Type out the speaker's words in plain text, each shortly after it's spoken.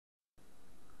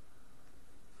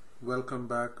Welcome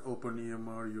back,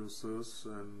 Openemr users,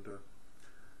 and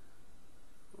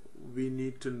we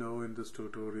need to know in this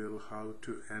tutorial how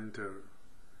to enter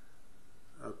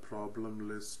a problem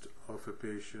list of a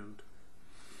patient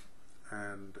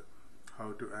and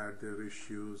how to add their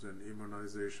issues and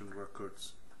immunization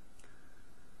records.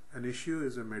 An issue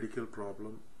is a medical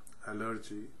problem,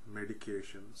 allergy,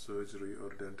 medication, surgery,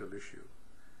 or dental issue.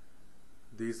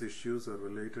 These issues are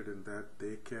related in that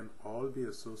they can all be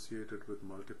associated with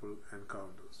multiple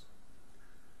encounters.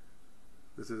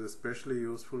 This is especially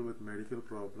useful with medical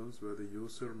problems where the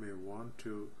user may want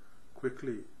to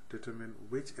quickly determine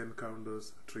which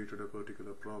encounters treated a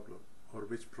particular problem or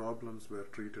which problems were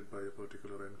treated by a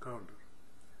particular encounter.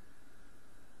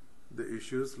 The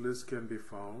issues list can be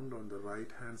found on the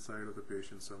right hand side of the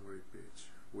patient summary page,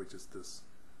 which is this.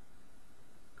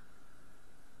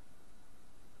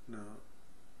 Now,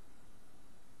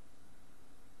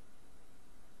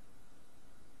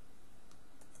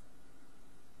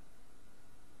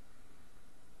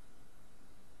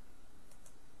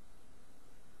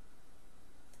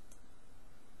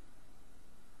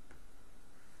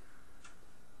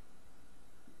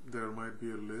 there might be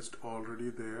a list already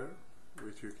there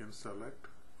which you can select,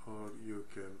 or you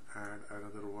can add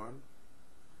another one.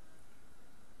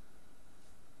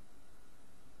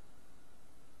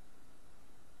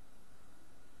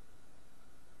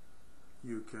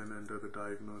 You can enter the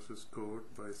diagnosis code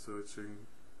by searching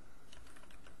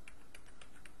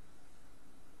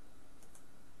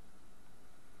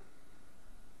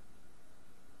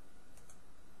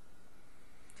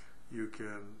you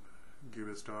can give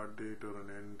a start date or an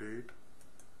end date.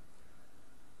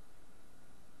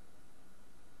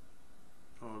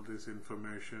 All this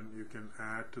information you can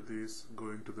add to this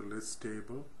going to the list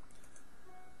table.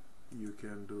 You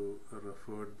can do a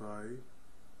referred by.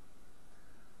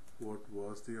 What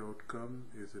was the outcome?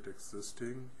 Is it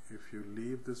existing? If you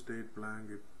leave this date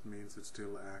blank, it means it's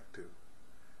still active.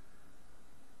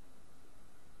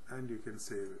 And you can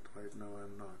save it. Right now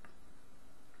I'm not.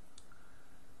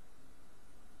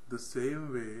 The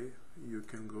same way you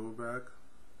can go back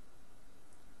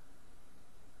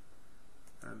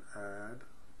and add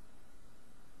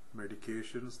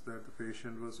medications that the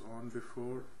patient was on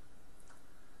before,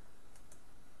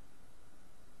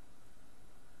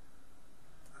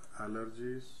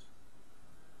 allergies,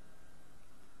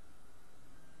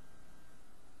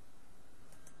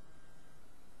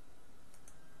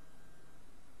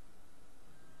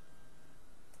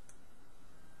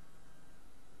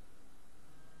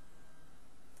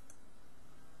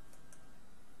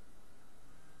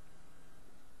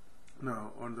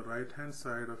 Now on the right hand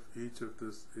side of each of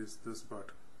this is this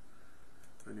button.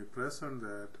 When you press on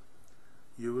that,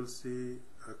 you will see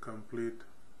a complete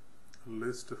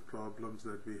list of problems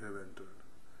that we have entered.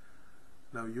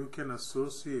 Now you can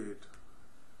associate,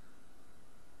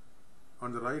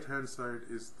 on the right hand side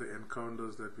is the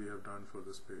encounters that we have done for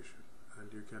this patient,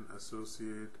 and you can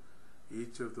associate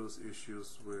each of those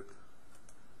issues with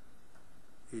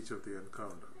each of the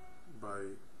encounter by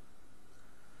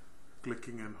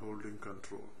clicking and holding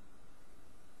control.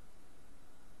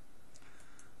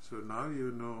 So now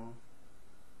you know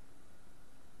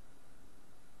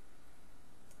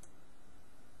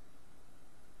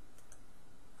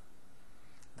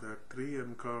that 3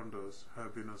 encounters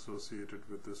have been associated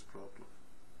with this problem.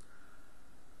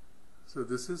 So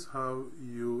this is how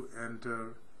you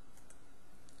enter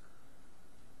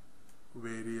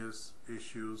various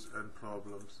issues and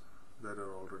problems that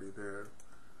are already there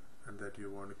and that you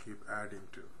want to keep adding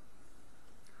to.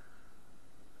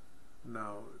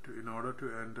 Now, in order to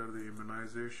enter the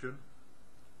immunization,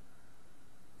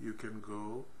 you can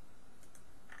go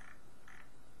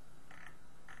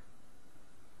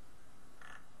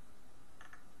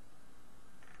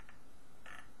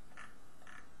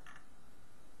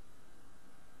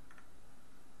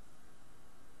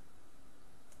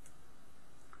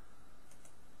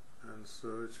and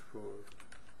search for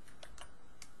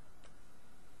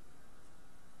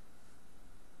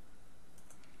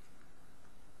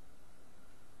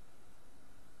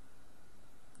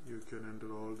you can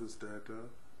enter all this data.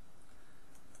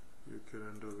 You can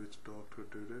enter which doctor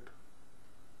did it.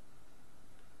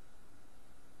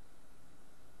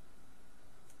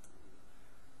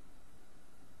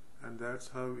 And that's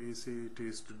how easy it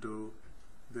is to do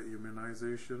the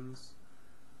immunizations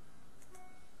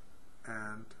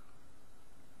and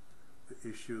the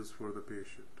issues for the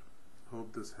patient.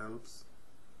 Hope this helps.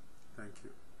 Thank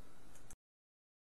you.